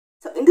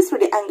So in this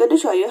video, I'm going to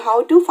show you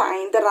how to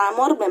find the RAM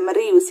or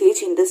memory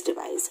usage in this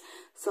device.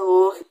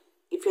 So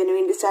if you're new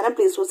in this channel,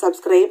 please do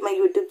subscribe my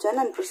YouTube channel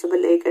and press the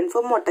bell icon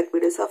for more tech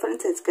videos. So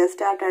friends, let's get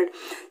started.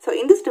 So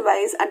in this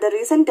device, at the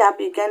recent tab,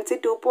 you can see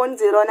 2.09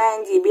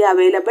 GB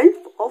available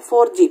or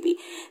 4 GB.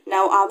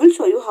 Now I will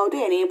show you how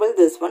to enable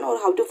this one or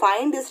how to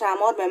find this RAM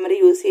or memory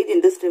usage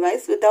in this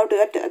device without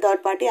your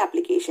third-party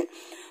application.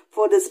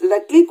 For this,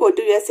 directly go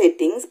to your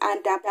settings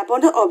and tap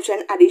on the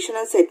option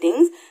additional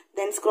settings.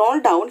 Then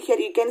scroll down. Here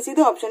you can see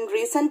the option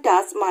recent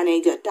task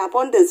manager. Tap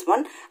on this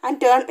one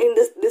and turn in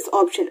this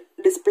option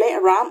display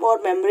RAM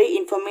or memory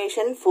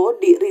information for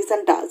the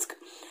recent task.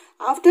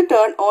 After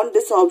turn on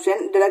this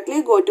option,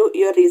 directly go to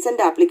your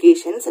recent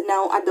applications.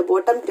 Now at the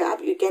bottom tab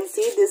you can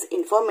see this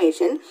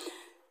information.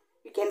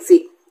 You can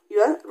see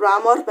your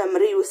RAM or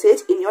memory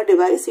usage in your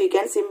device. You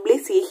can simply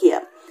see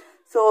here.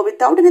 So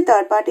without any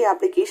third-party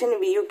application,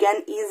 you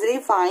can easily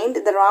find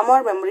the RAM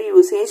or memory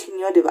usage in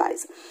your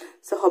device.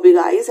 So hope you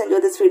guys enjoy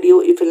this video.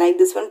 If you like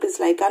this one, please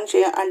like and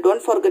share, and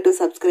don't forget to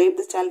subscribe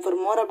this channel for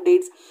more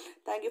updates.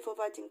 Thank you for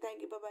watching. Thank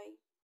you. Bye-bye.